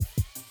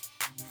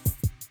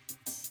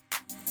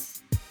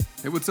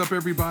Hey, what's up,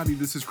 everybody?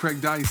 This is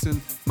Craig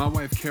Dyson. My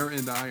wife, Kara,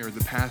 and I are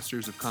the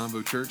pastors of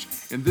Convo Church,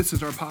 and this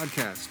is our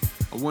podcast.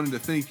 I wanted to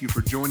thank you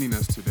for joining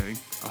us today.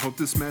 I hope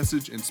this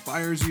message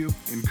inspires you,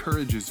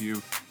 encourages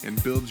you,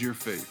 and builds your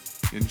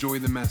faith. Enjoy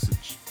the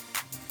message.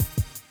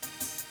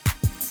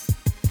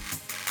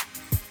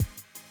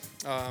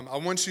 I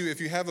want you,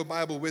 if you have a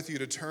Bible with you,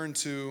 to turn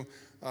to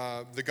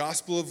the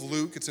Gospel of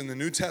Luke. It's in the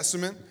New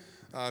Testament.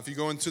 If you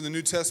go into the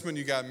New Testament,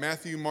 you got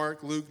Matthew,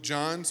 Mark, Luke,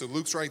 John. So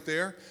Luke's right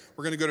there.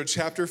 We're going to go to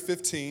chapter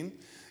 15.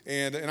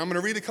 And I'm going to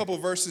read a couple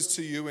of verses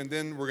to you, and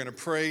then we're going to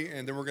pray,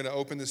 and then we're going to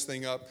open this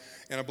thing up.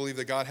 And I believe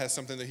that God has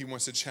something that he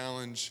wants to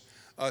challenge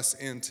us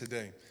in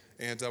today.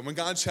 And when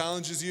God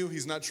challenges you,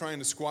 he's not trying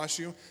to squash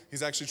you.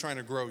 He's actually trying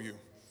to grow you.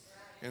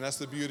 And that's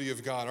the beauty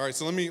of God. All right,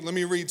 so let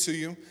me read to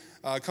you,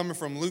 coming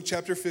from Luke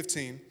chapter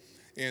 15.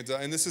 And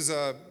this is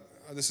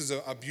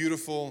a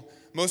beautiful,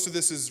 most of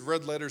this is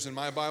red letters in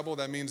my Bible.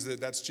 That means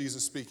that that's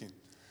Jesus speaking.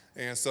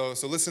 And so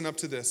listen up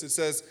to this. It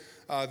says,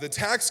 the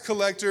tax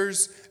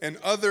collectors and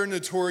other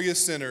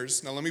notorious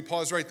sinners. Now let me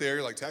pause right there.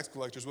 You're like, tax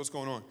collectors, what's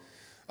going on?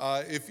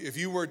 If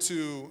you were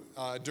to,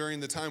 during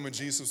the time when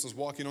Jesus was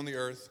walking on the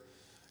earth,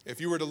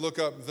 if you were to look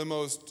up the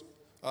most,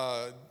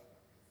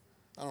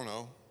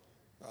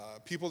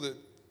 people that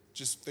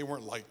just, they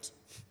weren't liked.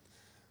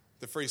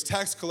 The phrase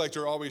tax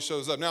collector always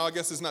shows up. Now, I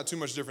guess it's not too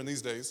much different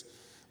these days.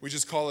 We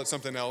just call it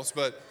something else,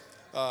 but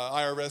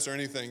IRS or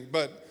anything.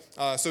 But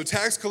so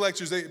tax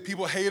collectors,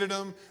 people hated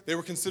them. They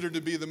were considered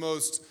to be they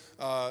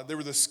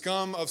were the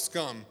scum of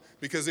scum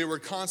because they were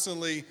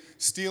constantly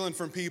stealing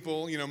from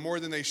people, more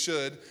than they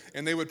should,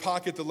 and they would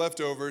pocket the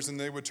leftovers and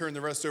they would turn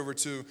the rest over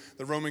to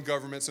the Roman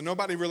government. So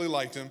nobody really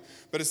liked them.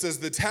 But it says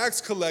the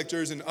tax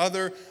collectors and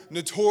other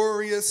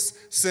notorious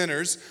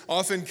sinners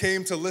often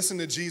came to listen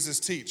to Jesus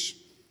teach.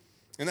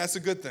 And that's a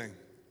good thing.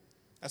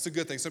 That's a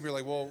good thing. Some people are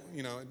like, well,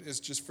 it's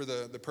just for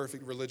the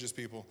perfect religious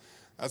people.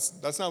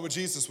 That's not what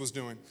Jesus was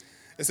doing.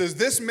 It says,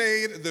 this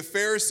made the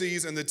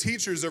Pharisees and the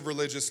teachers of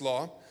religious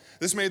law,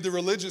 this made the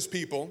religious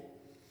people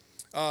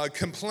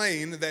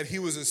complain that he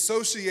was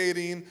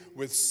associating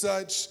with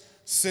such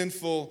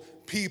sinful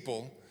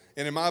people.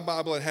 And in my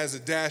Bible, it has a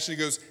dash, and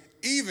it goes,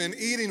 even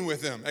eating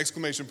with them,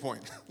 exclamation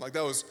point. Like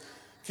that was,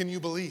 can you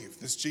believe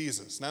this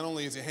Jesus? Not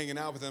only is he hanging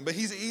out with them, but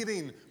he's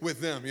eating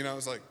with them.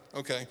 It's like,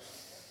 okay.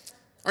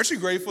 Aren't you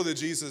grateful that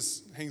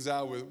Jesus hangs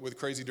out with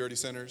crazy, dirty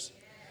sinners?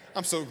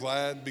 I'm so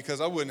glad,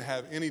 because I wouldn't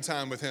have any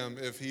time with him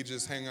if he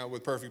just hung out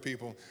with perfect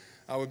people.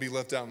 I would be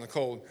left out in the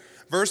cold.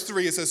 Verse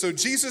 3, it says, so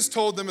Jesus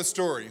told them a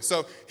story.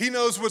 So he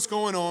knows what's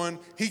going on.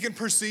 He can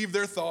perceive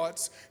their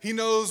thoughts. He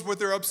knows what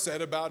they're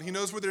upset about. He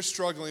knows what they're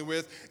struggling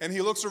with. And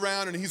he looks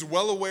around and he's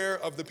well aware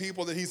of the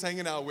people that he's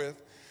hanging out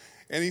with.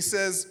 And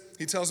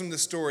he tells them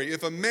this story.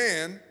 If a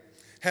man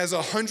has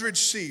 100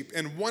 sheep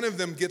and one of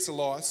them gets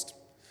lost,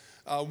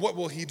 what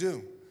will he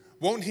do?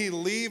 Won't he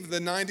leave the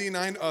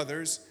 99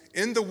 others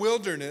in the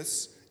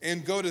wilderness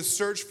and go to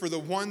search for the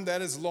one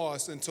that is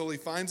lost until he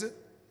finds it?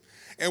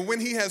 And when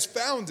he has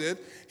found it,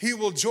 he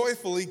will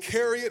joyfully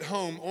carry it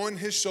home on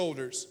his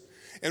shoulders.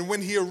 And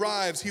when he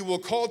arrives, he will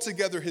call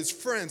together his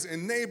friends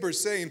and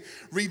neighbors, saying,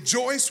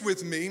 rejoice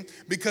with me,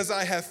 because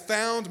I have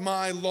found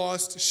my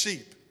lost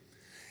sheep.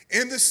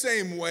 In the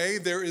same way,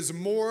 there is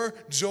more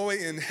joy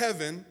in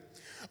heaven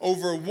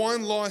over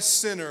one lost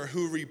sinner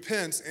who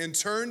repents and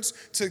turns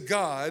to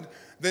God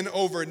than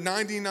over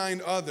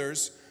 99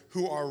 others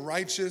who are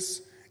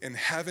righteous and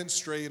haven't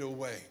strayed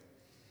away.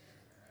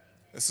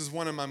 This is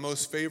one of my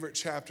most favorite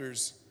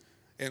chapters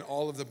in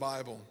all of the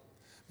Bible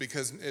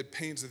because it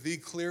paints the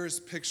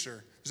clearest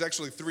picture. There's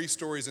actually 3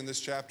 stories in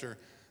this chapter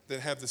that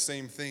have the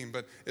same theme,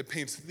 but it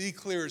paints the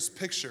clearest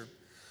picture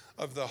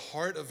of the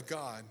heart of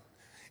God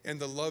and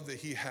the love that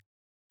he has.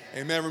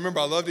 Amen. Remember,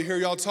 I love to hear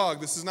y'all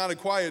talk. This is not a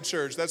quiet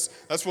church. That's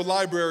what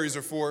libraries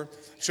are for.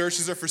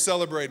 Churches are for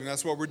celebrating.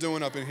 That's what we're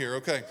doing up in here.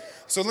 Okay.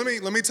 So let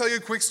me tell you a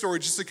quick story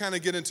just to kind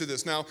of get into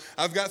this. Now,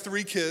 I've got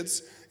 3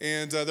 kids,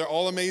 and they're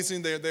all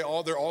amazing. They're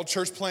all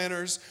church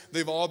planners.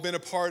 They've all been a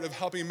part of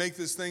helping make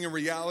this thing a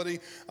reality.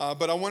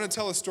 But I want to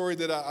tell a story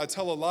that I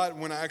tell a lot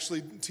when I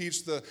actually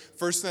teach the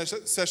first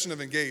session of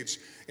Engage.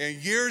 And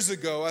years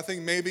ago, I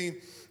think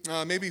maybe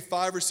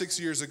 5 or 6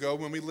 years ago,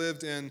 when we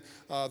lived in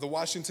the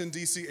Washington,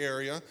 D.C.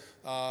 area.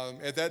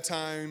 At that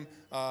time,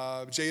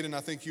 Jaden,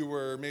 I think you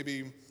were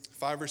maybe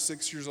 5 or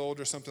 6 years old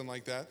or something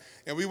like that.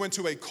 And we went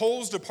to a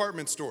Kohl's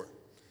department store.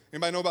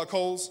 Anybody know about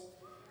Kohl's?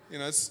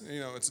 It's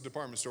a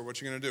department store.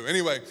 What you gonna do?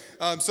 Anyway,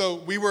 so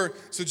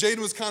Jaden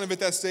was kind of at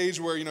that stage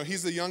where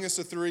he's the youngest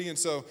of 3, and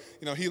so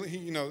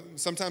he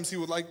sometimes he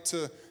would like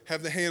to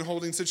have the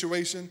hand-holding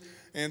situation.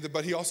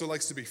 But he also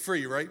likes to be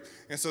free, right?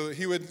 And so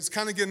he would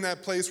kind of get in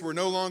that place where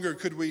no longer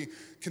could we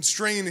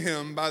constrain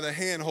him by the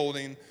hand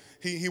holding.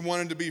 He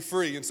wanted to be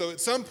free. And so at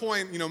some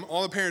point,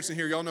 all the parents in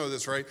here, y'all know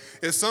this, right?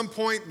 At some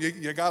point,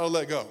 you got to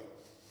let go.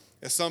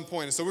 At some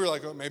point. And so we were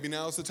like, oh, maybe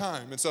now's the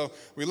time. And so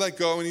we let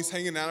go, and he's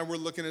hanging out, and we're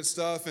looking at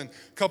stuff. And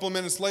a couple of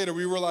minutes later,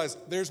 we realized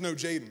there's no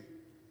Jaden.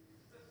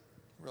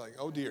 We're like,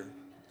 oh, dear.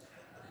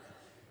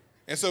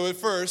 And so at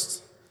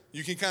first,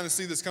 you can kind of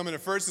see this coming.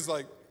 At first, it's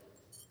like,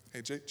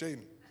 hey,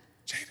 Jaden.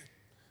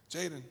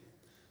 Jaden.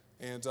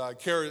 And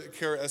Kara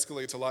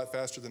escalates a lot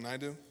faster than I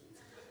do.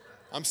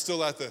 I'm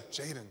still at the,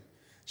 Jaden.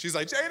 She's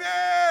like,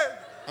 Jaden!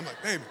 I'm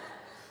like, babe,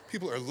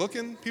 people are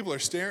looking, people are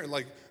staring.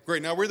 Like,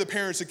 great, now we're the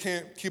parents that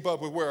can't keep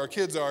up with where our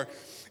kids are.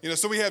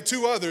 So we have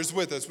two others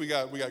with us. We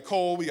got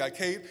Cole, we got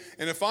Kate.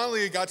 And then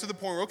finally it got to the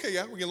point where, okay,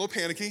 yeah, we're getting a little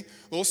panicky,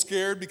 a little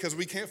scared because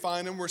we can't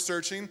find them, we're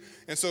searching.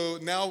 And so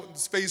now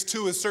phase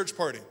 2 is search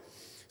party.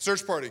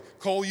 Search party.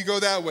 Cole, you go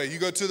that way. You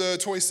go to the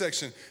toy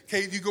section.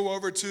 Kate, you go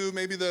over to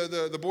maybe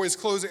the boys'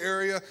 clothes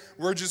area.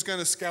 We're just going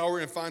to scour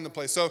and find the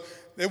place. So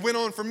it went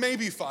on for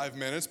maybe 5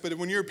 minutes, but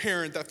when you're a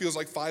parent, that feels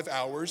like 5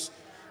 hours.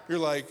 You're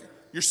like,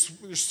 you're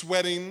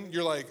sweating.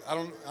 You're like, I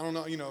don't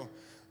know,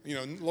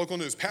 local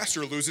news,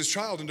 pastor loses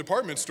child in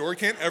department store,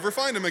 can't ever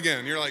find him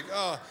again. You're like,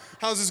 oh,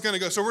 how's this going to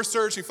go? So we're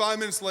searching. 5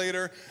 minutes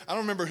later, I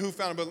don't remember who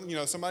found him,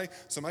 but somebody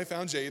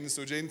found Jaden.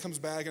 So Jaden comes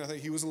back, and I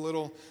think he was a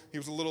little,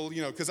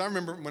 because I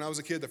remember when I was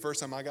a kid, the first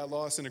time I got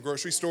lost in a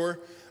grocery store,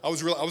 I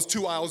was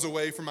 2 aisles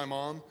away from my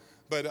mom,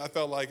 but I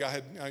felt like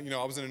I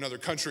was in another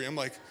country. I'm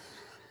like,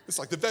 it's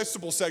like the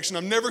vegetable section.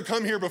 I've never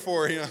come here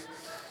before,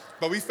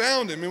 But we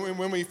found him, and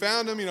when we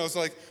found him, it's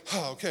like,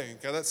 oh, okay,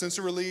 got that sense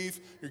of relief.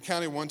 You're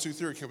counting 1, 2,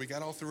 3. Okay, we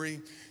got all 3,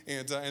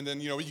 and then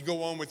you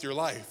go on with your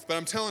life. But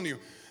I'm telling you,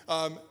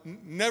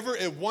 never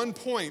at one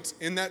point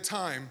in that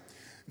time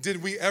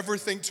did we ever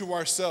think to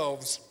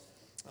ourselves,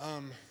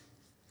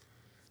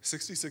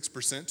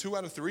 66%, 2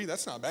 out of 3,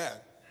 that's not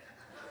bad.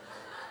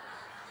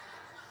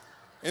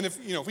 And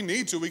if we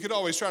need to, we could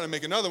always try to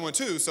make another one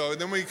too. So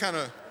then we kind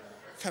of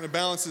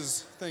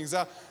balances things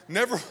out.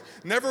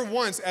 Never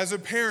once as a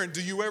parent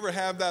do you ever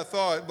have that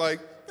thought like,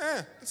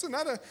 it's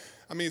not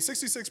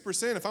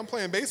 66%, if I'm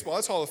playing baseball,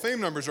 that's Hall of Fame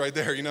numbers right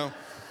there,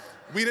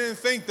 We didn't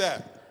think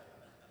that.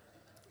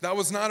 That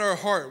was not our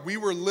heart. We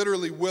were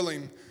literally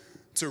willing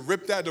to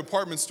rip that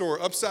department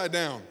store upside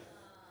down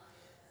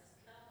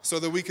so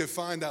that we could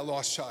find that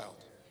lost child.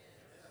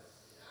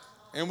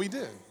 And we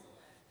did.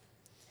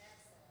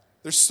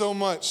 There's so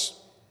much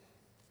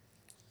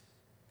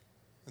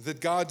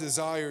that God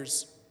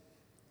desires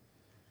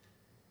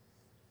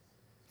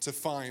to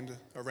find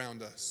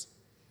around us.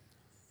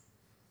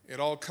 It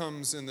all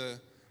comes in the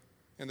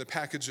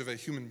package of a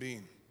human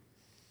being.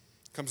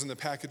 It comes in the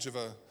package of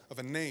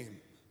a name,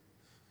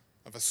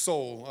 of a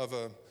soul, of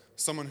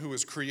someone who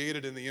is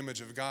created in the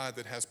image of God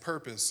that has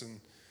purpose,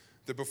 and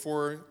that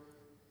before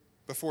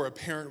a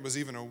parent was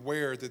even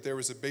aware that there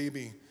was a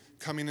baby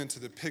coming into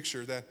the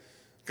picture, that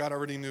God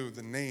already knew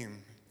the name.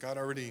 God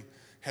already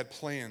had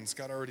plans.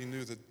 God already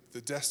knew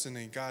the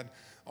destiny. God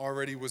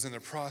already was in the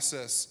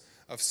process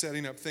of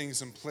setting up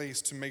things in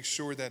place to make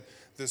sure that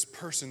this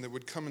person that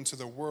would come into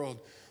the world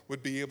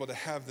would be able to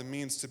have the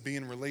means to be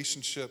in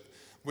relationship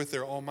with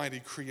their almighty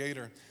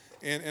creator.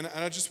 And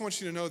I just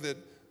want you to know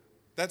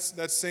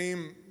that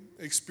same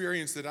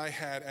experience that I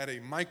had at a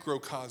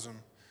microcosm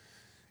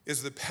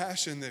is the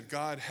passion that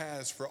God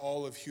has for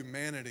all of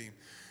humanity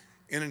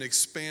in an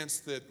expanse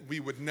that we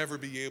would never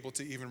be able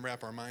to even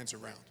wrap our minds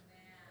around.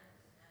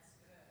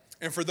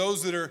 And for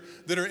those that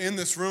are in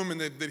this room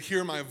and that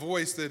hear my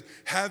voice, that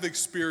have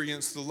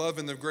experienced the love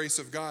and the grace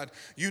of God,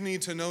 you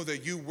need to know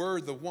that you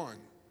were the one.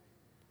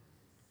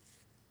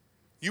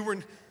 You were,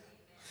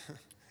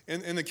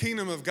 in the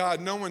kingdom of God,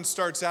 no one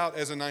starts out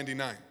as a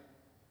 99.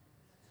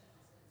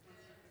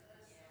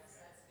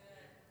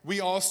 We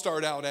all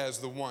start out as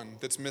the one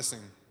that's missing.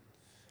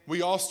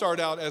 We all start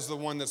out as the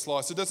one that's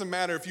lost. It doesn't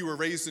matter if you were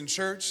raised in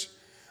church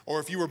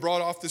or if you were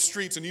brought off the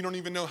streets and you don't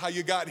even know how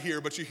you got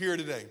here, but you're here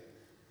today.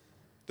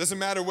 Doesn't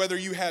matter whether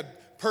you had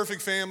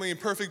perfect family and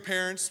perfect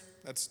parents.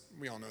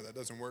 We all know that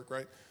doesn't work,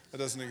 right? That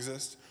doesn't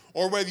exist.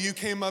 Or whether you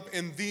came up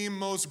in the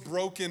most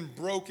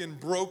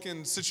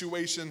broken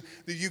situation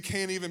that you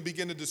can't even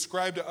begin to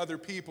describe to other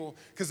people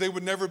because they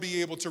would never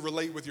be able to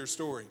relate with your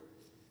story.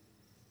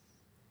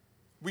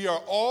 We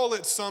are all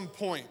at some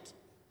point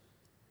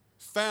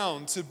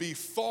found to be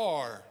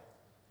far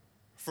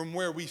from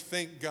where we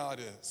think God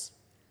is.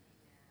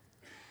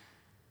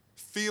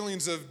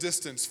 Feelings of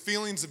distance,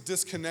 feelings of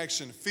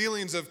disconnection,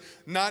 feelings of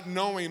not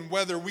knowing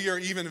whether we are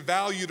even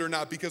valued or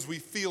not because we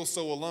feel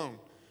so alone.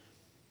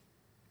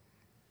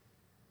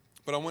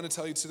 But I want to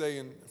tell you today,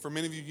 and for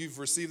many of you, you've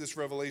received this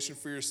revelation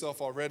for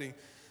yourself already,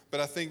 but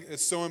I think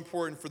it's so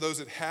important for those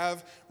that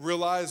have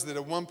realized that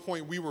at one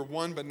point we were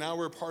one, but now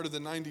we're part of the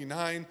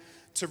 99,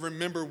 to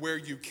remember where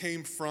you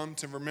came from,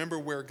 to remember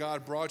where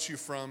God brought you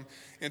from,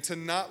 and to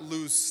not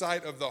lose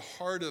sight of the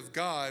heart of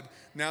God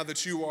now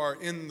that you are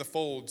in the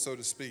fold, so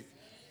to speak.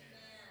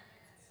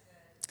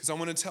 Because I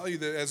want to tell you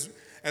that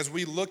as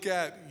we look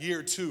at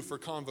year 2 for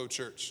Convo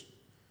Church,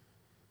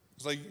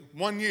 it's like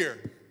 1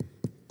 year,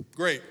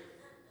 great.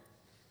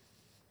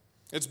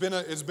 It's been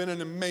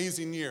an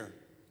amazing year.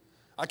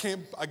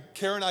 Karen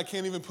and I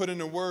can't even put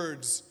into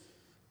words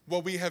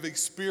what we have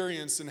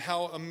experienced and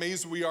how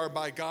amazed we are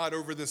by God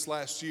over this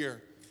last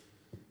year.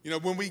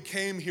 When we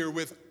came here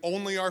with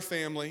only our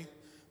family,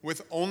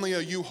 with only a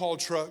U-Haul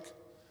truck,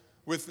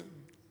 with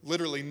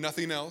literally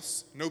nothing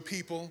else, no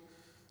people,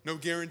 no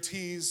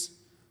guarantees,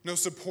 no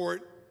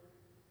support,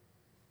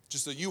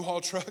 Just a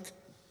U-Haul truck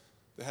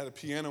that had a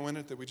piano in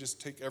it that we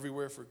just take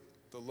everywhere for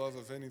the love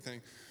of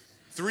anything.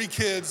 3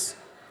 kids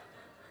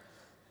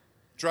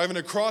driving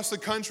across the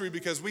country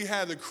because we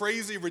had the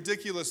crazy,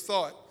 ridiculous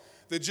thought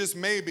that just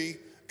maybe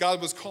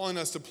God was calling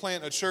us to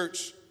plant a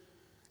church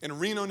in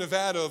Reno,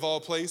 Nevada, of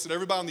all places. And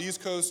everybody on the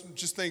East Coast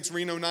just thinks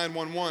Reno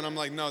 911. I'm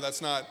like, no,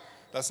 that's not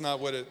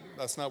what it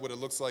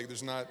looks like.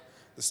 There's not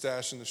the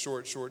stash and the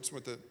shorts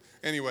with the.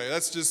 Anyway,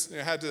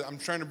 I'm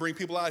trying to bring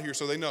people out here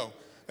so they know.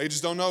 They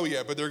just don't know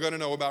yet, but they're going to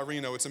know about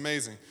Reno. It's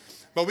amazing.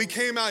 But we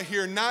came out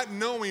here not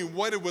knowing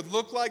what it would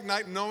look like,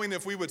 not knowing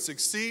if we would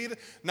succeed,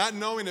 not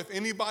knowing if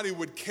anybody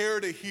would care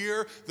to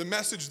hear the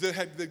message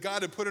that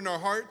God had put in our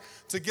heart,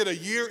 to get a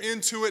year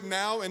into it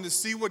now and to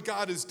see what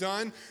God has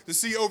done, to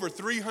see over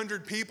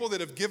 300 people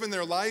that have given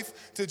their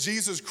life to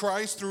Jesus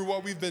Christ through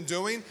what we've been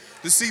doing,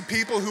 to see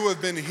people who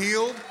have been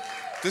healed,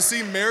 to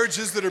see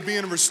marriages that are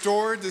being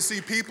restored, to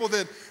see people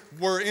that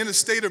were in a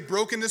state of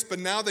brokenness, but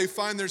now they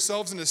find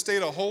themselves in a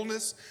state of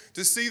wholeness,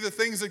 to see the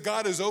things that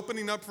God is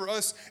opening up for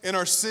us in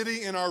our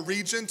city, in our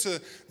region, to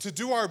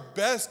do our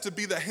best to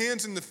be the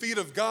hands and the feet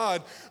of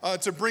God,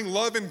 to bring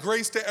love and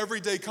grace to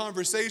everyday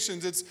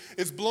conversations.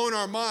 It's blown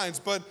our minds,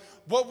 but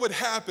what would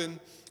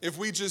happen if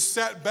we just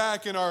sat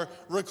back in our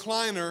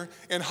recliner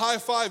and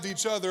high-fived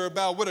each other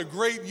about what a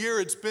great year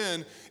it's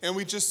been, and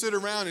we just sit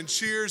around and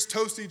cheers,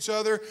 toast each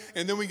other,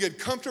 and then we get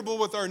comfortable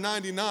with our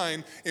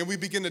 99 and we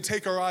begin to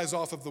take our eyes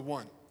off of the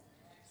 1.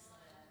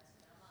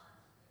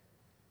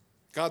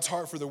 God's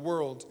heart for the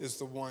world is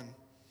the 1.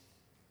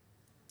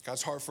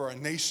 God's heart for our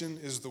nation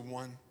is the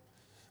 1.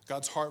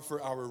 God's heart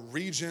for our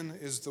region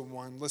is the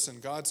 1. Listen,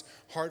 God's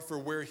heart for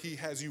where he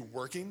has you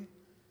working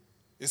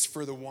is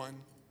for the 1.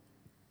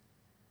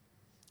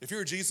 If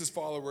you're a Jesus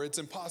follower, it's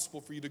impossible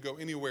for you to go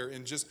anywhere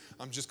and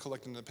I'm just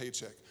collecting the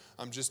paycheck.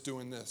 I'm just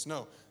doing this.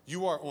 No,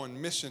 you are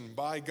on mission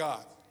by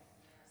God.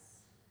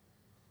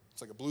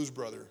 It's like a Blues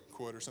Brother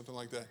quote or something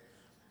like that.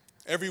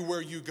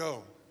 Everywhere you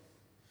go.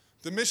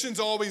 The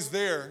mission's always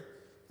there.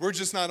 We're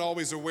just not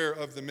always aware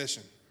of the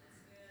mission.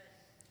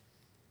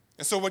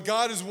 And so what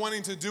God is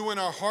wanting to do in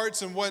our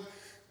hearts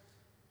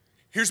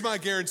here's my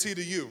guarantee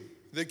to you,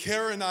 that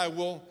Kara and I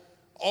will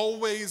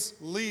always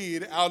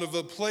lead out of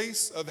a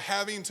place of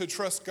having to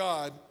trust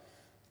God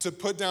to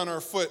put down our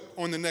foot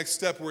on the next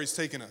step where he's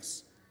taking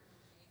us.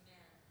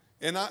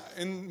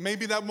 And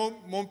maybe that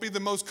won't be the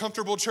most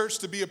comfortable church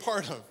to be a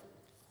part of.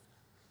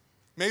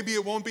 Maybe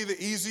it won't be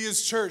the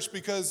easiest church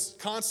because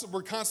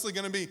we're constantly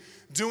going to be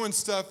doing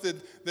stuff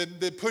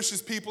that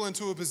pushes people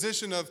into a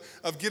position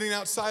of getting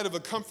outside of a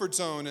comfort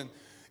zone. And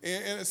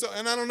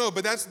I don't know,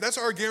 but that's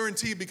our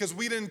guarantee, because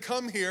we didn't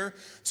come here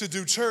to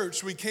do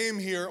church. We came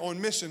here on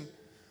mission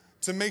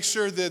to make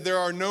sure that there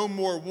are no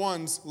more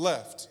 1s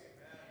left.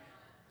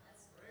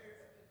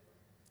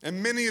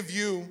 And many of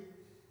you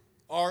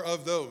are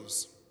of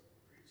those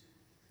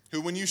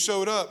who, when you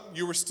showed up,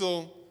 you were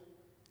still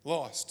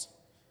lost.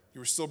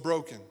 You were still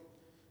broken.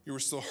 You were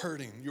still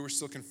hurting. You were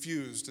still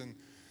confused.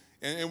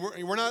 And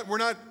we're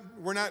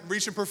not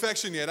reaching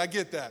perfection yet. I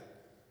get that.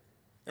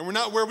 And we're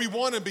not where we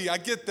want to be. I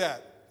get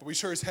that. But we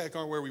sure as heck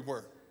aren't where we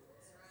were.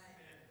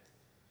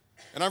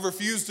 And I've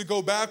refused to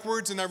go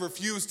backwards, and I've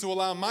refused to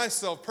allow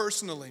myself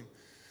personally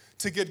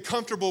to get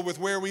comfortable with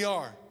where we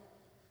are.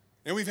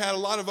 And we've had a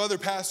lot of other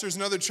pastors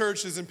and other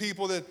churches and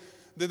people that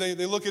they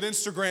look at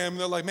Instagram and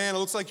they're like, man, it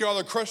looks like y'all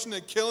are crushing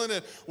it, killing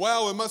it.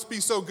 Wow, it must be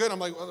so good. I'm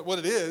like, well,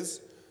 it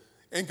is.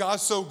 And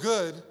God's so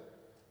good,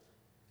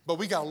 but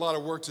we got a lot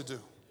of work to do.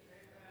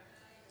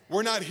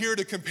 We're not here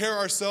to compare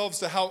ourselves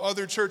to how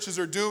other churches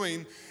are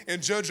doing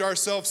and judge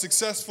ourselves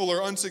successful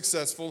or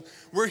unsuccessful.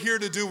 We're here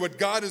to do what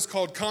God has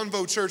called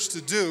Convo Church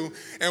to do,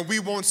 and we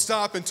won't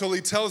stop until he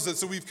tells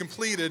us that we've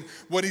completed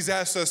what he's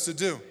asked us to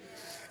do.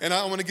 And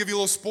I want to give you a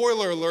little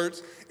spoiler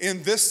alert.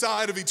 In this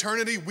side of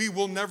eternity, we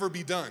will never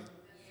be done.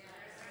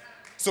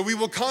 So we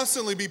will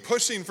constantly be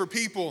pushing for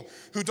people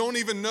who don't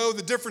even know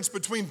the difference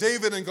between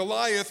David and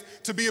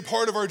Goliath to be a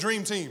part of our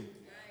dream team.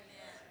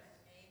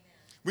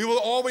 We will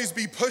always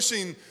be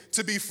pushing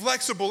to be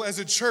flexible as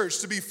a church,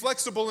 to be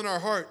flexible in our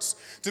hearts,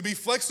 to be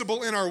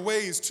flexible in our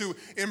ways, to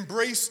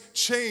embrace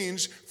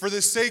change for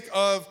the sake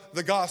of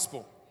the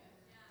gospel.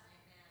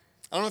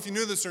 I don't know if you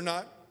knew this or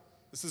not.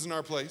 This isn't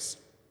our place.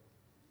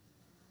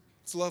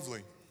 It's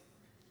lovely.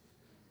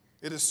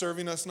 It is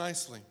serving us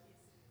nicely.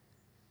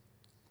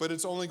 But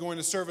it's only going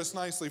to serve us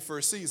nicely for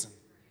a season.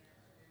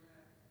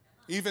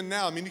 Even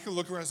now, you can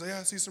look around and say, yeah,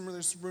 I see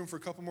there's room for a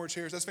couple more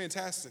chairs. That's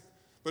fantastic.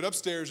 But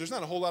upstairs, there's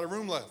not a whole lot of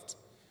room left.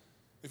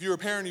 If you're a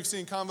parent, you've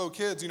seen Convo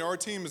Kids, our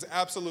team is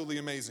absolutely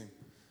amazing.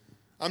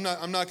 I'm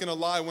not going to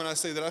lie when I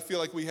say that I feel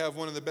like we have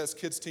one of the best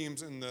kids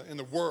teams in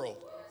the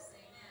world.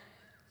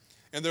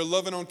 And they're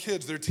loving on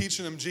kids. They're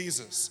teaching them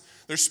Jesus.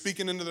 They're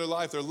speaking into their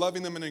life. They're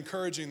loving them and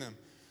encouraging them.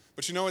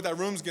 But you know what? That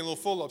room's getting a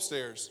little full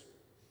upstairs.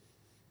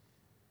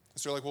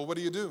 So they're like, well, what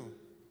do you do?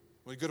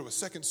 Well, you go to a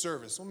second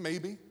service. Well,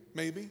 maybe.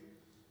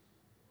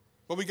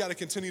 But we got to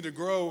continue to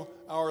grow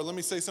let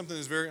me say something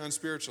that's very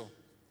unspiritual.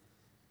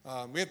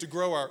 We have to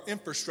grow our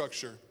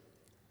infrastructure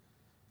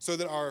so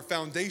that our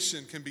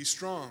foundation can be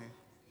strong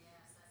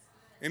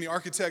Any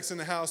architects in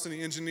the house?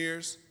 Any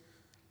engineers?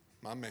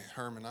 My man,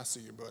 Herman, I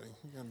see you, buddy.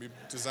 You're going to be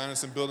designing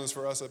some buildings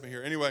for us up in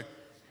here. Anyway,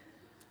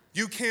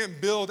 you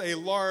can't build a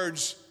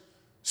large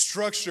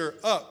structure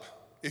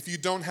up if you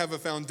don't have a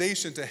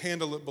foundation to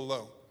handle it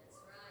below.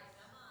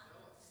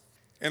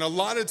 And a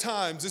lot of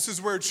times, this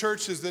is where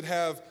churches that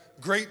have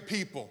great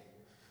people,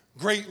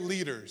 great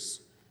leaders,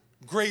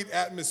 great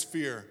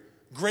atmosphere,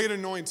 great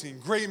anointing,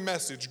 great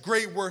message,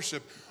 great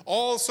worship,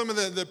 all some of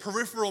the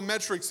peripheral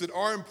metrics that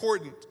are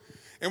important.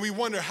 And we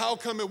wonder, how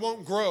come it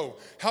won't grow?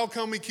 How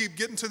come we keep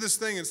getting to this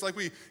thing? It's like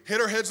we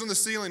hit our heads on the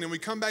ceiling and we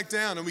come back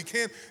down and we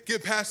can't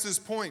get past this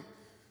point.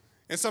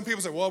 And some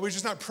people say, well, we're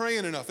just not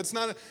praying enough. It's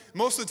not,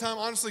 most of the time,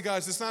 honestly,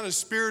 guys, it's not a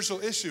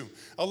spiritual issue.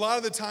 A lot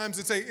of the times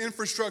it's an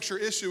infrastructure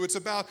issue. It's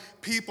about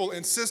people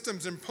and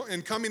systems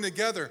and coming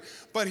together.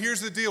 But here's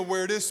the deal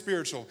where it is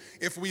spiritual.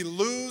 If we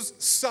lose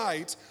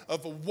sight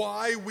of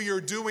why we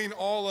are doing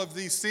all of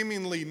these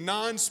seemingly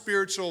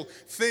non-spiritual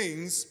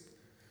things,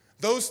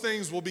 those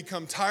things will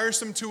become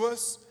tiresome to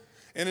us.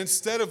 And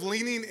instead of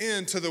leaning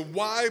into the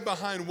why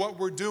behind what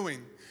we're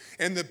doing,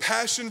 and the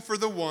passion for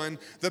the one,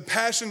 the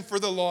passion for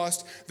the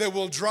lost, that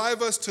will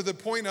drive us to the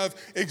point of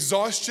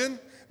exhaustion,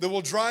 that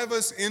will drive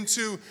us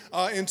into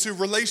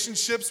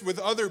relationships with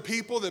other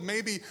people that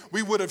maybe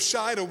we would have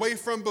shied away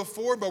from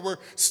before, but we're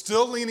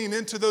still leaning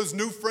into those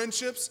new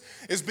friendships,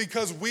 is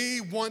because we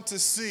want to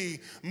see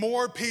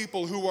more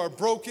people who are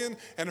broken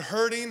and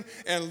hurting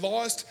and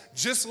lost,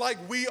 just like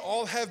we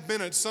all have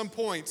been at some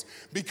point,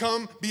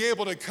 be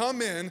able to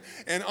come in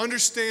and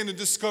understand and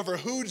discover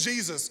who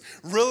Jesus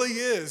really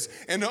is,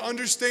 and to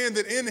understand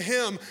that in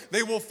him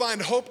they will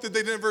find hope that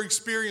they never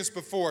experienced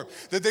before,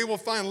 that they will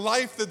find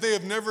life that they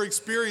have never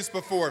experienced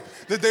before,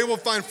 that they will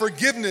find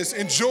forgiveness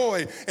and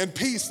joy and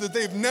peace that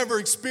they've never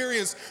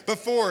experienced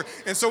before.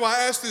 And so I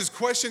ask this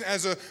question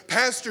as a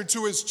pastor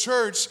to his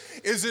church: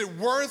 is it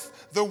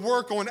worth the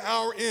work on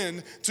our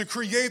end to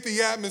create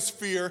the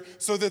atmosphere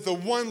so that the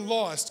one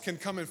lost can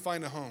come and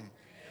find a home?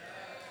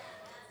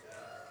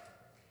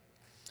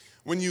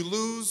 When you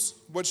lose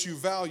what you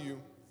value,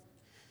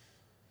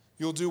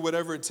 you'll do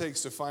whatever it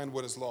takes to find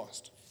what is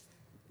lost.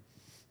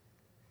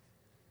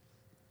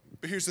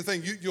 But here's the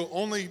thing, you'll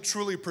only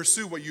truly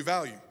pursue what you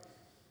value.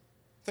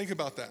 Think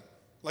about that.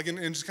 Like in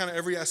just kind of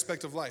every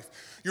aspect of life.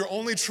 You're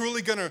only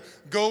truly going to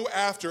go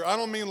after, I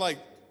don't mean like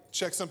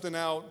check something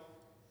out,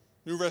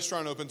 new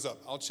restaurant opens up.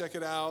 I'll check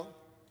it out.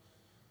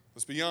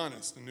 Let's be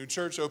honest, a new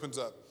church opens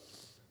up.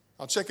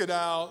 I'll check it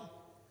out.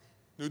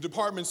 New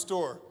department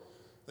store.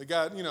 They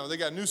got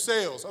new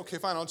sales. Okay,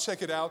 fine, I'll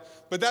check it out.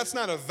 But that's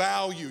not a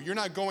value. You're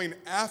not going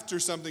after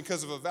something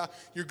because of a value.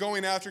 You're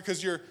going after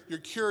because you're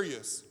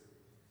curious.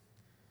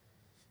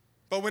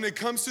 But when it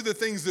comes to the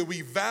things that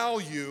we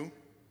value,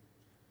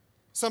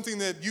 something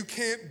that you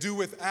can't do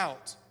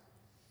without,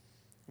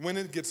 when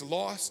it gets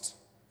lost,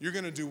 you're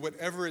going to do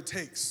whatever it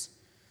takes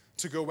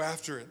to go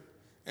after it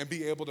and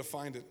be able to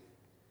find it.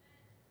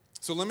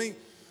 So let me,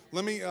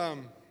 I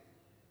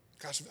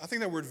think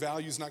that word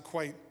value is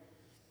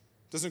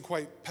doesn't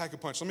quite pack a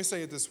punch. Let me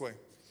say it this way.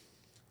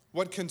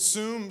 What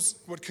consumes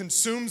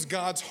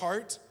God's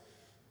heart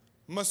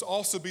must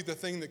also be the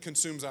thing that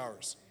consumes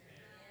ours.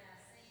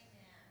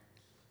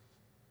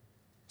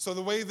 So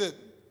the way that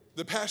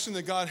the passion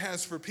that God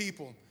has for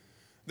people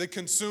that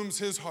consumes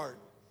his heart,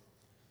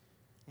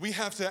 we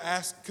have to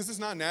ask, because it's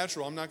not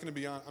natural. I'm not going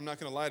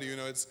to lie to you.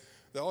 It's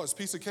a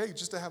piece of cake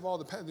just to have all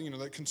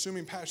that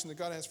consuming passion that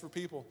God has for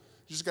people.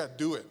 You just got to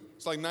do it.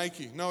 It's like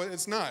Nike. No,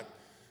 it's not.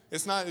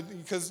 It's not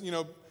because,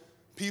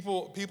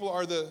 people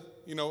are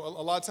a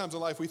lot of times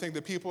in life we think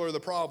that people are the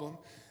problem.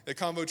 At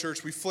Convo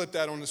Church, we flip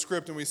that on the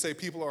script and we say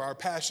people are our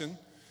passion.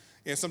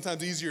 And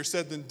sometimes easier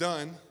said than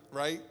done,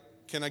 right?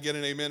 Can I get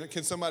an amen?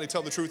 Can somebody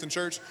tell the truth in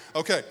church?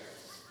 Okay.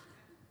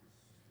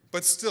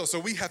 But still, so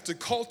we have to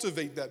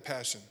cultivate that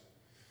passion.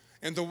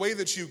 And the way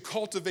that you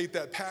cultivate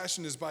that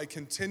passion is by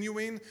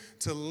continuing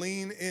to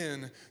lean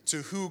in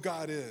to who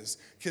God is,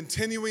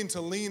 continuing to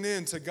lean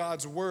into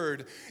God's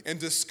word and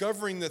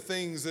discovering the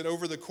things that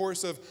over the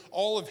course of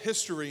all of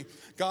history,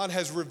 God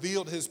has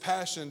revealed his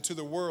passion to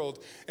the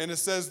world. And it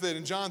says that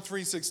in John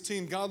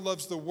 3:16, God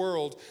loves the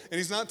world. And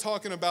he's not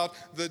talking about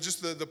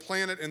just the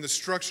planet and the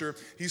structure.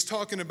 He's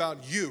talking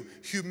about you,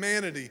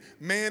 humanity,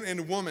 man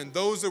and woman,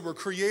 those that were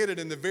created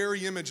in the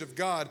very image of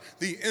God,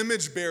 the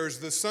image bearers,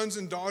 the sons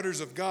and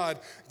daughters of God.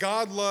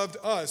 God loved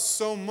us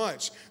so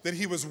much that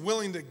he was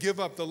willing to give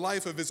up the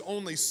life of his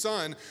only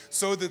son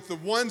so that the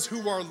ones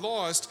who are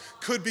lost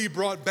could be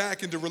brought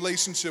back into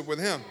relationship with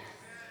him.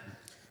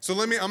 So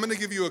I'm going to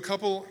give you a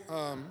couple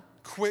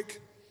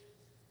quick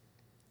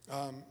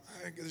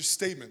there's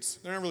statements.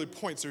 They're not really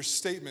points. They're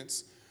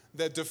statements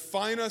that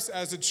define us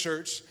as a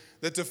church,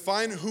 that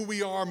define who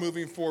we are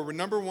moving forward.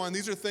 Number one,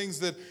 these are things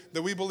that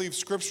we believe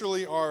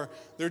scripturally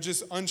they're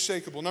just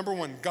unshakable. Number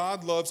one,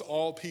 God loves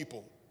all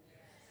people.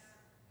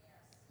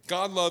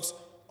 God loves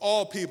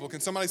all people. Can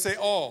somebody say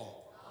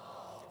all?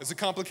 It's a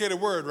complicated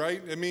word, right?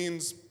 It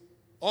means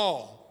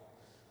all.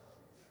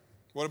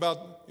 What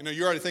about,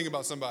 you're already thinking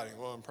about somebody.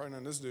 Well, I'm probably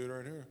not this dude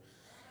right here.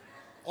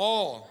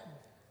 All.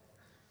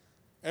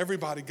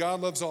 Everybody,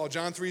 God loves all.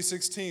 John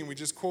 3:16, we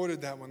just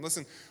quoted that one.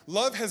 Listen,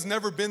 love has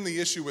never been the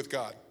issue with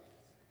God.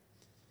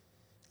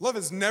 Love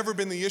has never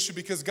been the issue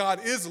because God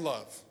is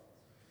love.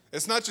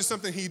 It's not just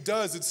something he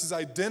does, it's his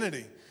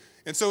identity.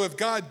 And so if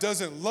God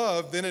doesn't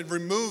love, then it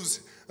removes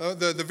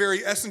the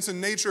very essence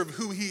and nature of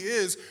who he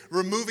is,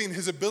 removing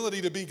his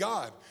ability to be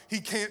God.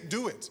 He can't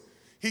do it.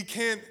 He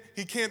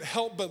can't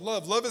help but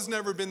love. Love has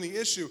never been the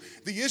issue.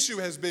 The issue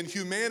has been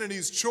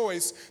humanity's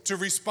choice to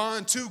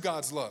respond to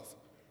God's love.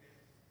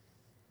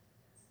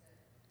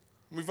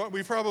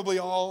 We've probably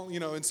all,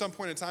 in some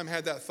point in time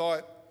had that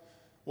thought,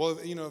 well,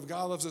 if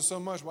God loves us so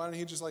much, why didn't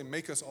he just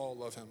make us all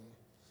love him?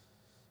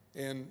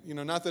 And,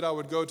 not that I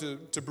would go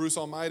to Bruce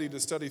Almighty to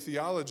study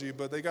theology,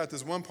 but they got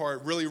this one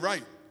part really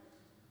right,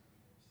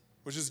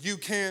 which is you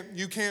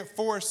can't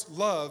force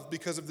love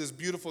because of this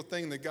beautiful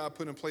thing that God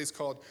put in place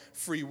called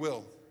free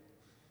will.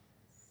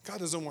 God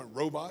doesn't want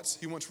robots.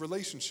 He wants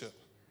relationship.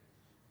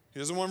 He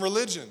doesn't want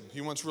religion.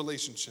 He wants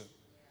relationship.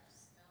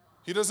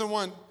 He doesn't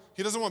want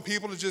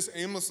people to just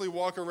aimlessly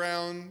walk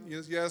around.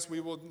 Yes, we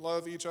will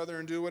love each other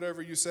and do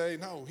whatever you say.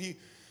 No,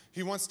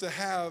 he wants to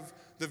have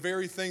the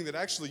very thing that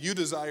actually you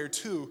desire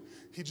too.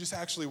 He just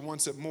actually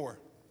wants it more.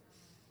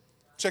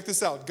 Check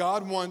this out.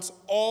 God wants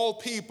all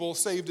people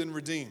saved and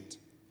redeemed.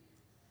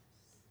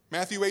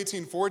 Matthew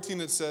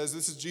 18:14, it says,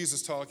 this is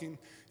Jesus talking.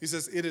 He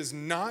says, "It is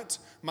not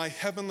my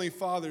heavenly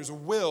Father's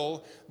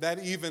will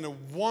that even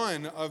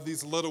one of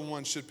these little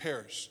ones should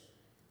perish."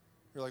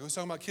 You're like, "We're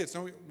talking about kids."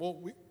 No,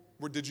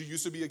 did you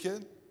used to be a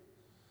kid?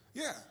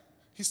 Yeah,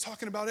 he's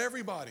talking about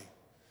everybody.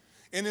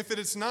 And if it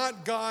is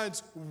not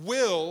God's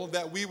will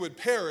that we would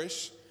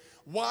perish,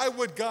 why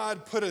would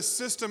God put a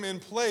system in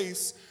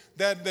place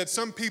that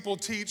some people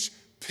teach,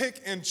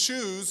 pick and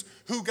choose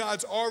who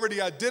God's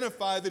already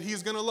identified that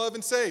he's going to love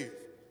and save?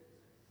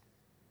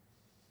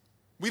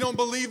 We don't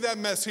believe that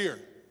mess here.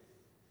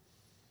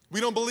 We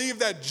don't believe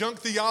that junk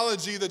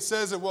theology that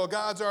says that, well,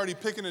 God's already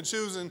picking and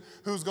choosing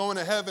who's going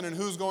to heaven and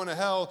who's going to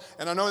hell,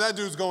 and I know that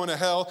dude's going to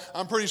hell.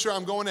 I'm pretty sure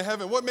I'm going to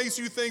heaven. What makes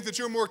you think that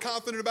you're more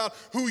confident about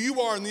who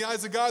you are in the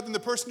eyes of God than the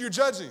person you're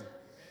judging?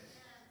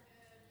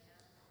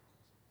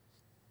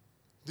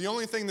 The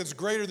only thing that's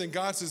greater than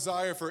God's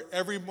desire for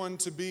everyone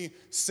to be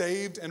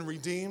saved and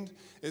redeemed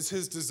is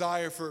his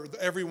desire for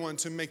everyone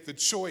to make the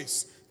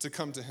choice to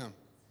come to him.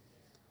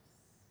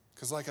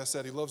 Because like I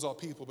said, he loves all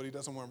people, but he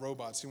doesn't want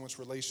robots. He wants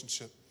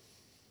relationship.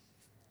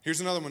 Here's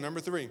another one,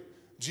 number 3.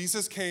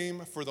 Jesus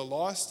came for the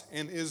lost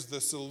and is the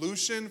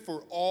solution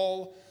for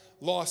all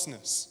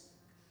lostness.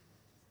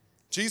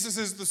 Jesus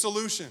is the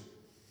solution.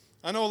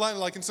 I know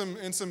like in some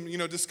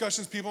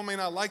discussions, people may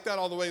not like that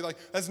all the way. Like,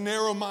 that's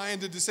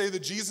narrow-minded to say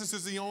that Jesus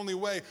is the only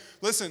way.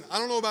 Listen, I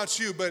don't know about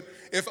you, but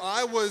if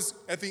I was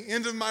at the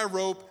end of my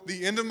rope,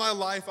 the end of my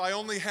life, I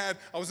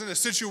was in a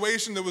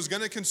situation that was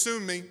going to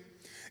consume me,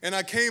 and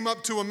I came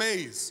up to a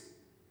maze,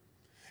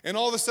 and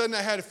all of a sudden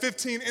I had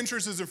 15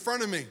 entrances in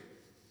front of me,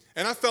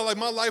 and I felt like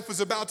my life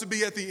was about to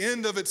be at the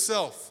end of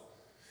itself.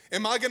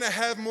 Am I going to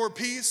have more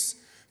peace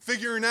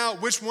figuring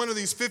out which one of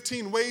these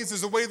 15 ways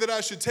is the way that I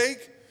should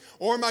take?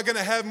 Or am I going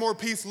to have more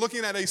peace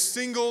looking at a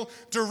single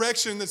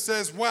direction that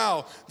says,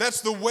 wow,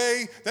 that's the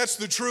way, that's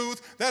the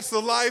truth, that's the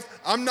life.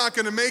 I'm not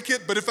going to make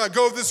it, but if I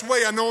go this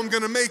way, I know I'm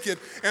going to make it.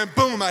 And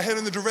boom, I head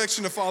in the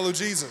direction to follow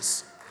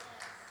Jesus.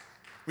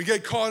 We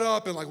get caught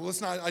up in let's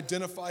not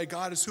identify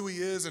God as who he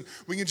is, and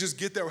we can just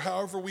get there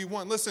however we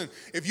want. Listen,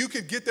 if you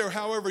could get there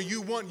however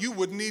you want, you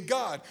wouldn't need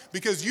God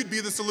because you'd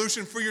be the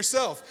solution for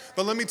yourself.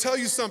 But let me tell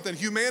you something.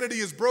 Humanity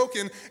is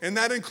broken, and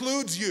that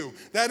includes you.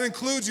 That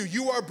includes you.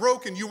 You are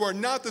broken. You are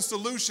not the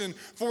solution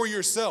for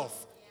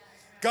yourself.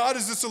 God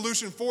is the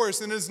solution for us,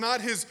 and it is not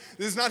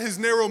his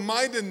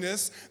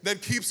narrow-mindedness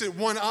that keeps it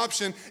one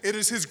option. It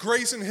is his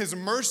grace and his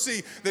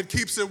mercy that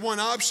keeps it one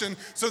option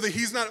so that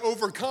he's not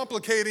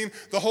overcomplicating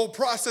the whole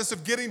process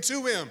of getting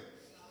to him.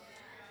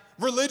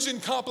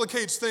 Religion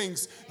complicates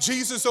things.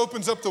 Jesus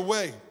opens up the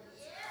way.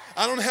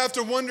 I don't have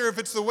to wonder if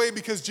it's the way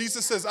because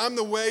Jesus says, I'm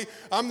the way,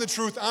 I'm the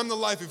truth, I'm the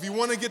life. If you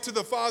want to get to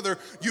the Father,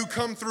 you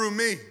come through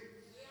me.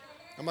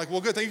 I'm like, well,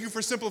 good. Thank you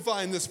for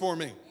simplifying this for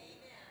me.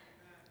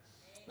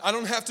 I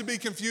don't have to be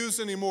confused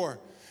anymore.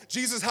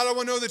 Jesus, how do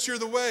I know that you're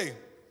the way?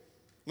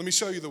 Let me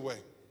show you the way.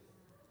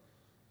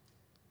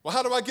 Well,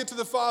 how do I get to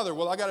the Father?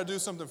 Well, I got to do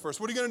something first.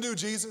 What are you going to do,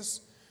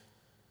 Jesus?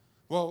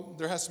 Well,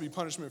 there has to be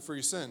punishment for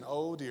your sin.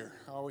 Oh, dear.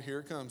 Oh, here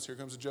it comes. Here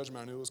comes the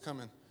judgment. I knew it was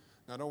coming.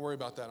 Now, don't worry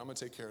about that. I'm going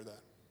to take care of that.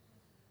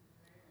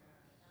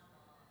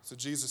 So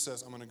Jesus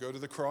says, I'm going to go to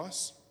the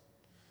cross.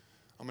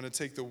 I'm going to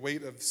take the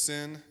weight of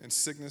sin and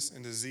sickness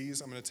and disease.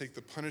 I'm going to take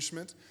the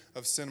punishment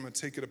of sin. I'm going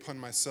to take it upon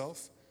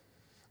myself.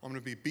 I'm going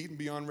to be beaten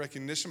beyond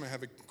recognition. I'm going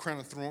to have a crown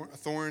of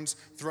thorns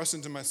thrust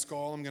into my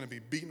skull. I'm going to be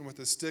beaten with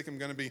a stick. I'm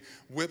going to be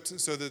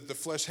whipped so that the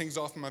flesh hangs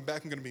off my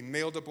back. I'm going to be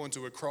nailed up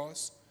onto a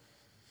cross,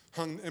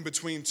 hung in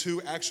between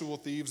two actual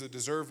thieves that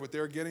deserve what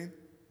they're getting.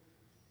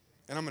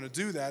 And I'm going to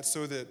do that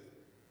so that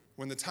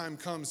when the time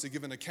comes to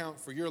give an account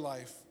for your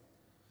life,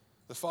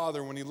 the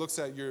Father, when he looks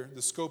at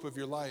the scope of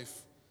your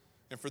life,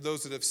 and for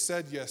those that have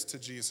said yes to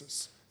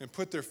Jesus and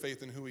put their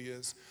faith in who he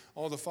is,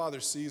 all the Father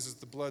sees is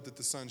the blood that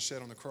the Son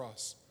shed on the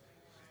cross.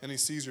 And he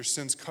sees your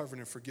sins covered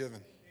and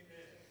forgiven.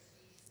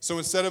 So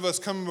instead of us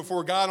coming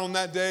before God on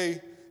that day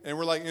and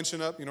we're like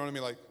inching up, you know what I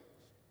mean? Like,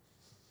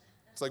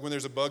 it's like when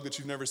there's a bug that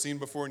you've never seen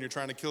before and you're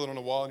trying to kill it on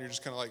a wall and you're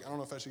just kind of like, I don't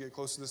know if I should get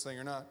close to this thing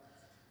or not.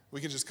 We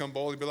can just come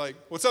boldly and be like,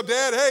 what's up,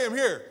 Dad? Hey, I'm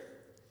here.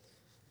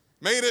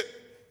 Made it.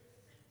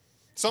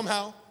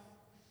 Somehow.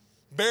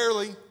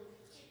 Barely.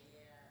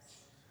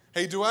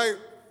 Hey, do I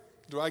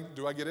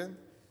get in?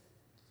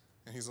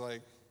 And he's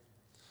like,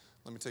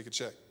 let me take a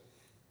check.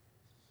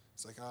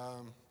 It's like,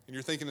 and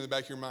you're thinking in the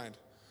back of your mind,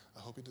 I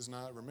hope he does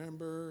not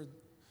remember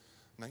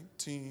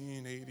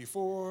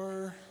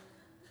 1984.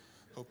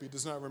 Hope he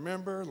does not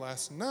remember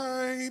last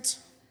night.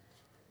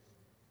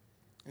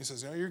 And he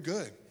says, no, you're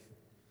good.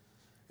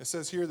 It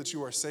says here that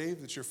you are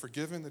saved, that you're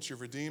forgiven, that you're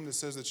redeemed. It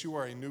says that you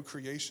are a new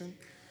creation.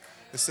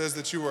 It says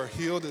that you are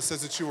healed. It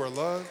says that you are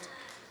loved.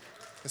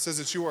 It says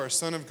that you are a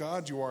son of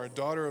God. You are a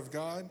daughter of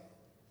God.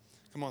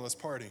 Come on, let's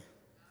party.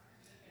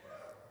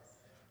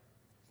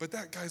 But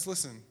that, guys,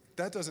 listen,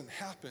 that doesn't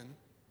happen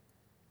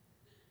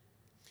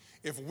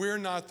if we're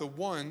not the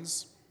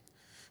ones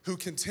who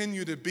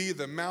continue to be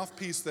the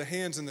mouthpiece, the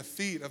hands, and the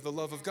feet of the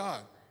love of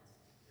God.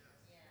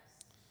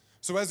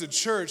 So as a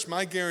church,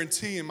 my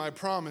guarantee and my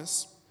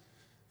promise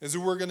is that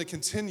we're going to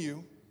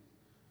continue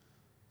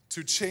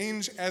to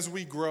change as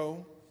we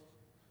grow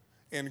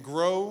and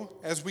grow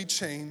as we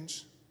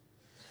change.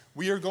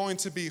 We are going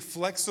to be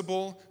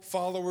flexible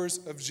followers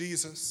of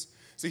Jesus.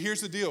 So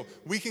here's the deal.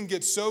 We can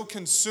get so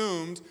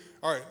consumed.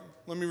 All right,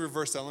 let me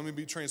reverse that. Let me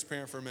be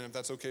transparent for a minute, if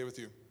that's okay with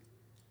you,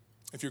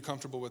 if you're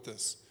comfortable with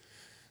this.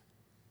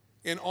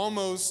 In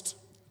almost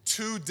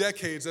 2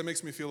 decades, that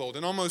makes me feel old,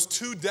 in almost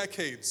 2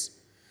 decades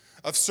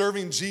of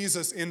serving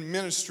Jesus in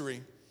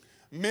ministry,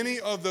 many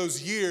of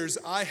those years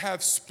I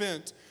have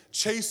spent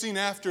chasing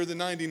after the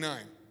 99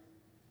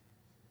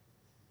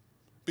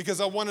 because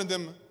I wanted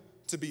them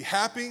to be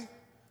happy.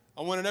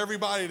 I wanted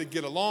everybody to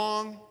get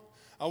along.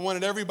 I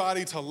wanted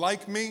everybody to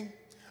like me.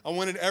 I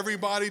wanted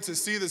everybody to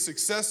see the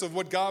success of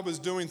what God was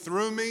doing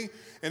through me.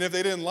 And if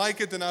they didn't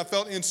like it, then I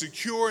felt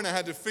insecure and I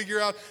had to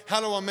figure out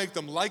how do I make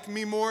them like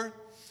me more,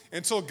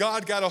 until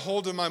God got a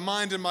hold of my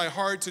mind and my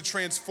heart to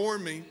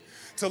transform me,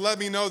 to let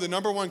me know that,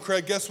 number one,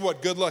 Craig, guess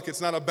what? Good luck.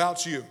 It's not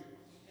about you.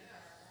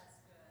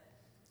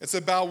 It's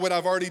about what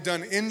I've already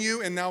done in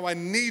you, and now I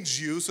need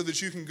you so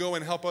that you can go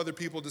and help other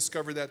people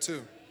discover that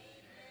too.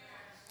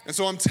 And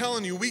so I'm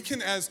telling you, we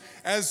can, as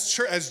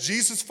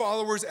Jesus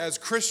followers, as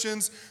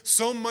Christians,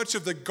 so much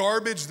of the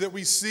garbage that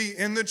we see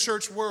in the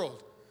church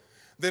world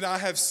that I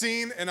have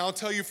seen, and I'll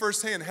tell you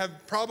firsthand,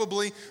 have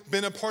probably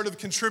been a part of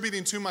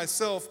contributing to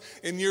myself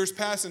in years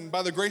past. And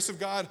by the grace of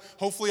God,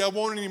 hopefully I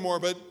won't anymore,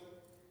 but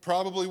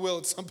probably will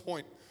at some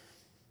point.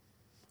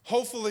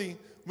 Hopefully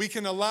we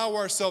can allow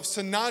ourselves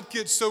to not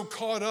get so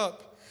caught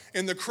up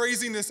in the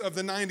craziness of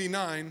the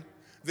 99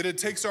 that it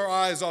takes our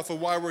eyes off of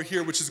why we're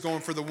here, which is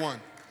going for the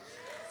one.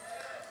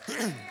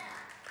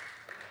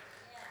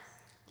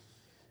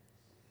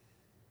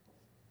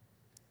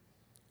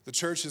 The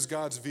church is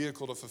God's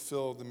vehicle to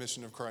fulfill the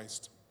mission of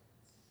Christ.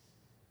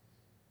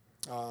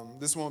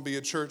 This won't be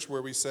a church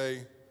where we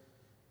say,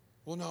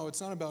 well, no, it's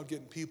not about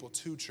getting people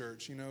to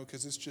church,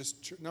 because it's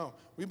just, no,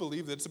 we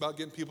believe that it's about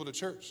getting people to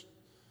church.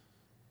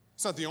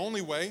 It's not the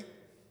only way.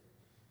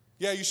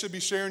 Yeah, you should be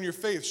sharing your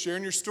faith,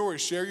 sharing your story,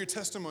 share your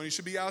testimony. You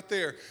should be out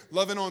there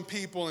loving on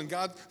people, and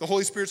God, the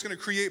Holy Spirit's going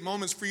to create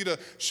moments for you to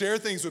share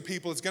things with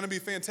people. It's going to be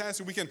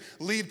fantastic. We can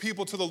lead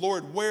people to the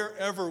Lord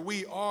wherever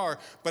we are.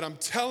 But I'm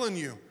telling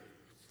you,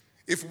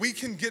 if we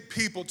can get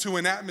people to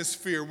an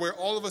atmosphere where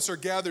all of us are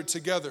gathered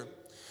together,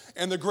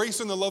 and the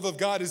grace and the love of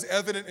God is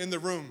evident in the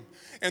room,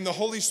 and the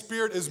Holy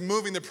Spirit is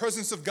moving, the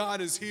presence of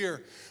God is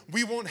here,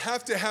 we won't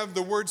have to have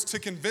the words to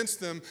convince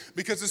them,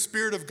 because the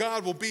Spirit of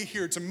God will be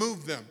here to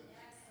move them.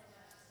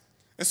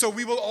 And so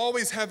we will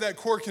always have that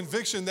core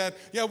conviction that,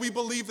 yeah, we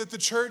believe that the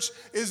church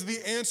is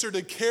the answer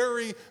to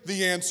carry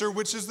the answer,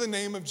 which is the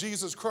name of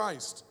Jesus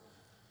Christ,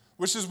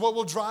 which is what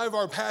will drive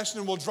our passion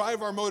and will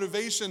drive our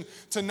motivation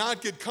to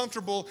not get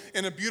comfortable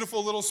in a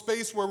beautiful little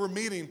space where we're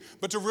meeting,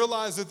 but to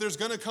realize that there's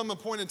going to come a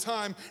point in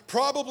time,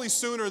 probably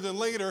sooner than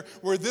later,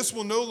 where this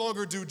will no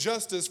longer do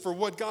justice for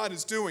what God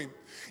is doing.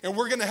 And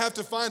we're going to have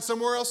to find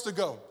somewhere else to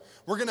go.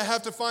 We're going to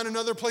have to find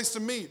another place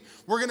to meet.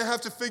 We're going to have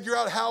to figure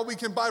out how we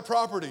can buy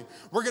property.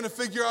 We're going to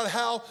figure out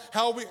how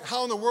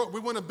in the world we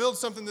want to build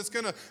something that's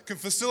going to can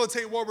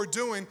facilitate what we're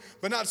doing,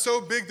 but not so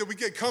big that we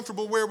get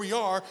comfortable where we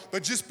are,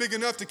 but just big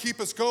enough to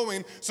keep us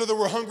going so that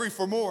we're hungry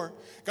for more.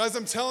 Guys,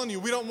 I'm telling you,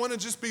 we don't want to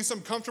just be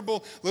some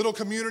comfortable little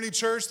community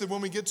church that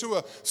when we get to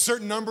a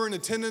certain number in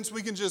attendance,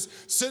 we can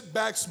just sit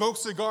back, smoke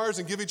cigars,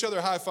 and give each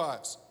other high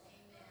fives.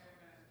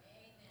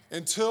 Amen.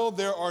 Until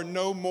there are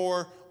no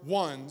more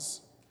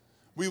ones,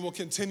 we will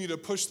continue to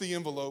push the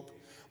envelope.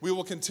 We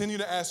will continue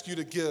to ask you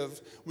to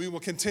give. We will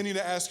continue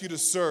to ask you to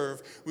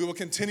serve. We will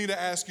continue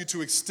to ask you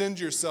to extend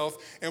yourself,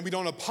 and we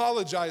don't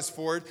apologize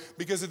for it,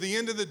 because at the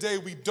end of the day,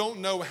 we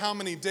don't know how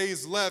many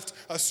days left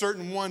a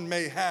certain one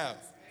may have.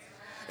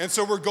 And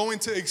so we're going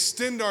to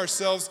extend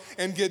ourselves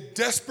and get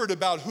desperate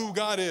about who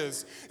God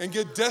is and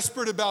get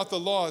desperate about the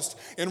lost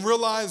and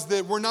realize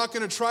that we're not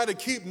going to try to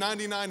keep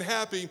 99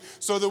 happy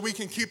so that we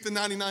can keep the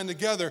 99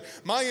 together.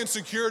 My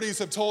insecurities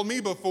have told me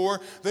before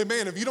that,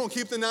 man, if you don't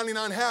keep the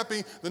 99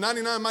 happy, the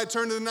 99 might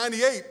turn to the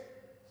 98.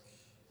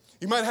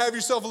 You might have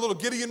yourself a little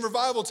Gideon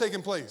revival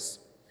taking place.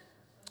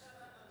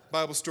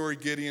 Bible story,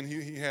 Gideon,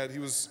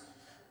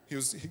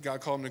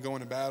 God called him to go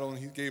into battle, and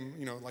he gave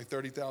him, like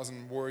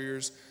 30,000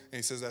 warriors, and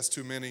he says that's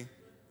too many.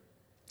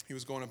 He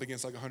was going up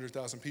against like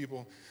 100,000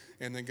 people,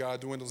 and then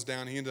God dwindles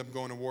down. He ended up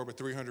going to war with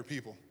 300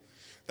 people.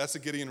 That's a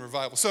Gideon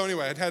revival. So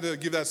anyway, I had to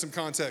give that some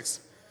context.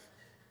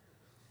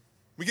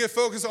 We get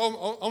focused,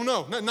 oh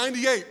no, not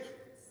 98.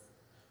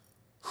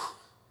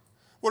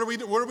 What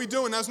are we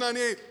doing? That's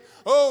 98.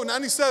 Oh,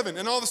 97.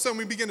 And all of a sudden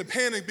we begin to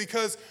panic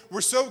because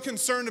we're so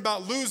concerned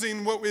about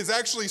losing what is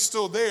actually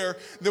still there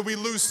that we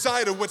lose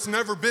sight of what's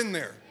never been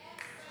there.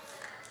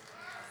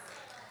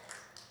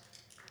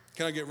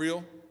 Can I get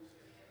real?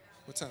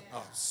 What's that?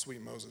 Oh,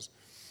 sweet Moses.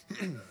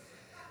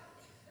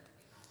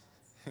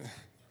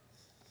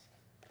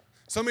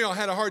 Some of y'all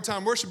had a hard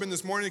time worshiping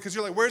this morning because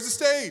you're like, where's the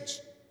stage?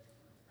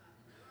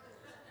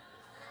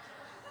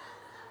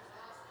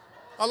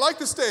 I like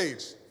the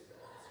stage.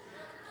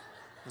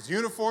 It was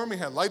uniform. He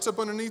had lights up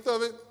underneath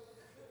of it.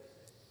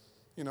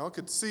 I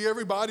could see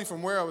everybody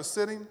from where I was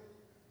sitting.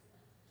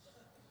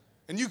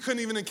 And you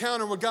couldn't even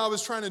encounter what God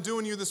was trying to do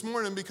in you this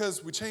morning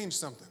because we changed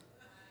something.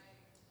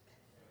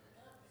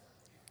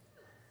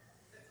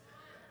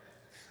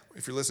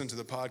 If you're listening to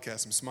the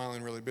podcast, I'm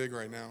smiling really big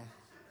right now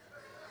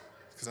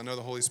because I know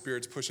the Holy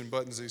Spirit's pushing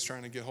buttons. He's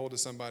trying to get hold of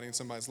somebody in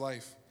somebody's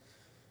life.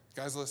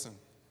 Guys, listen.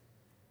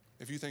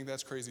 If you think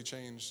that's crazy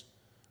change,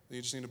 then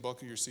you just need to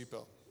buckle your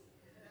seatbelt.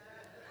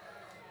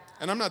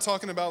 And I'm not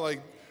talking about like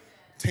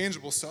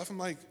tangible stuff. I'm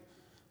like,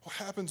 what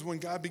happens when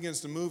God begins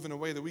to move in a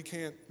way that we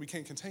can't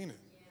contain it?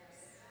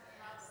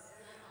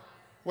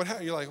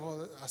 You're like,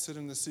 well, I sit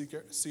in this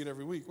seat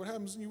every week. What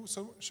happens when you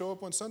show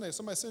up on Sunday and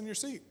somebody sit in your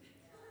seat?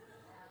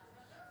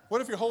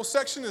 What if your whole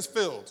section is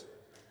filled?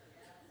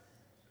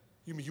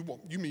 You mean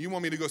you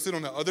want me to go sit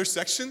on the other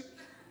section?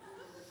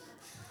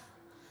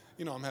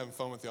 I'm having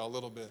fun with y'all a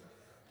little bit.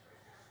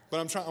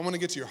 But I want to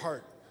get to your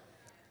heart.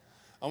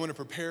 I want to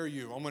prepare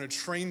you. I want to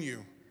train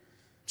you.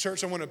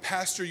 Church, I want to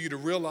pastor you to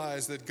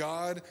realize that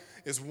God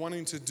is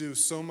wanting to do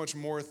so much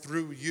more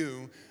through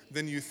you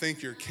than you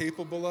think you're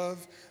capable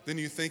of, than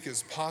you think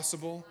is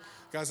possible.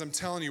 Guys, I'm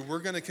telling you, we're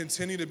going to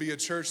continue to be a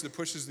church that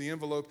pushes the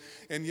envelope.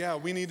 And yeah,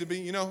 we need to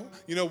be,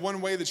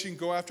 one way that you can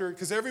go after it.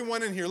 Because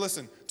everyone in here,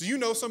 listen, do you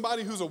know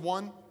somebody who's a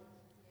one?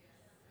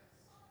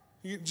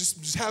 You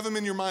just have them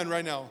in your mind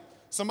right now.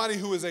 Somebody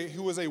who is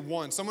a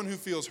one, someone who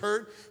feels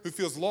hurt, who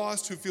feels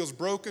lost, who feels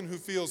broken, who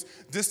feels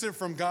distant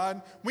from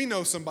God. We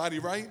know somebody,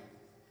 right?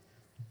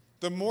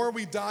 The more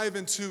we dive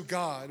into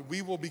God,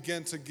 we will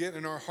begin to get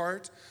in our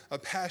heart a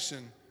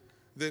passion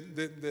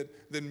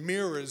that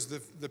mirrors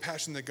the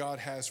passion that God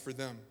has for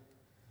them.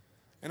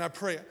 And I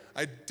pray,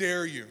 I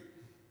dare you.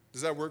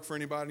 Does that work for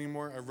anybody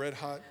anymore? A red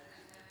hot,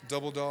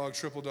 double dog,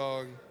 triple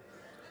dog.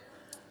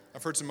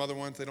 I've heard some other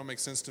ones, they don't make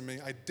sense to me.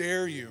 I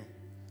dare you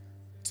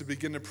to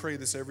begin to pray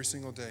this every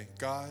single day.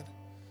 God,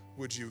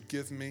 would you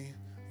give me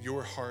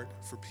your heart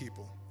for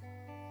people?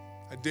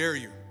 I dare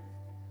you,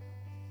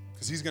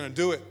 because he's going to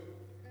do it.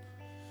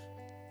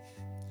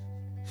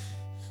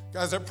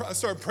 Guys, I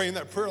started praying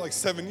that prayer like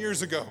 7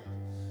 years ago.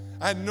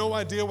 I had no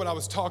idea what I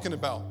was talking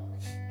about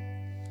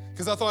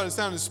because I thought it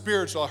sounded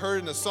spiritual. I heard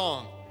it in a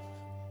song.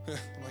 I'm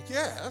like,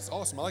 yeah, that's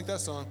awesome. I like that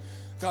song.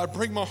 God,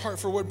 break my heart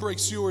for what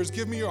breaks yours.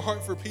 Give me your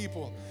heart for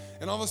people.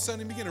 And all of a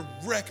sudden, he began to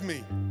wreck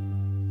me.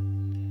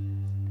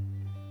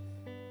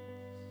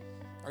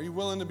 Are you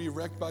willing to be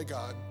wrecked by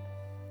God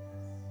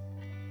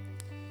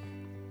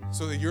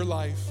so that your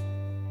life,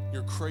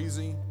 your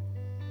crazy,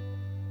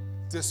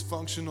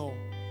 dysfunctional,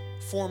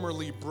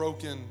 formerly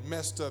broken,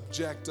 messed up,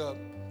 jacked up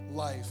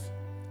life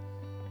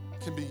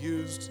can be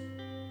used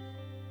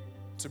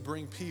to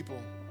bring people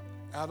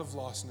out of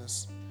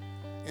lostness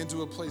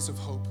into a place of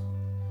hope,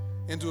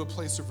 into a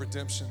place of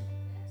redemption,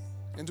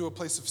 into a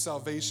place of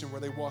salvation where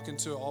they walk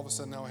into, all of a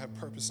sudden now I have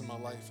purpose in my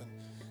life. And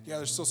yeah,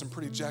 there's still some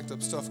pretty jacked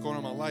up stuff going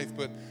on in my life,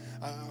 but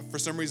for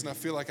some reason I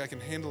feel like I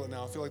can handle it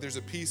now. I feel like there's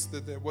a peace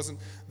that wasn't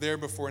there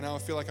before. Now I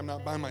feel like I'm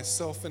not by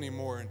myself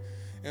anymore.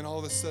 And all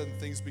of a sudden,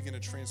 things begin to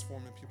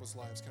transform in people's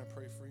lives. Can I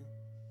pray for you?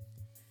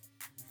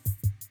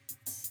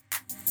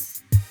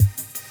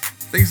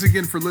 Thanks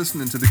again for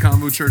listening to the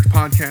Convo Church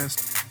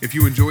podcast. If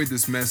you enjoyed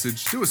this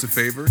message, do us a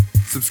favor.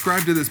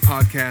 Subscribe to this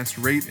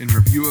podcast, rate and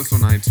review us on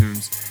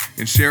iTunes,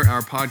 and share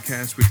our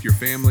podcast with your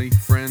family,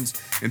 friends,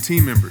 and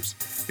team members.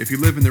 If you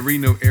live in the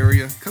Reno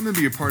area, come and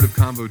be a part of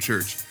Convo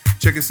Church.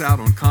 Check us out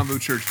on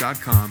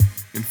convochurch.com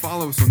and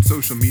follow us on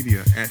social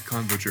media at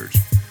Convo Church.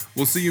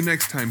 We'll see you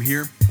next time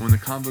here on the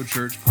Convo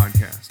Church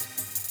podcast.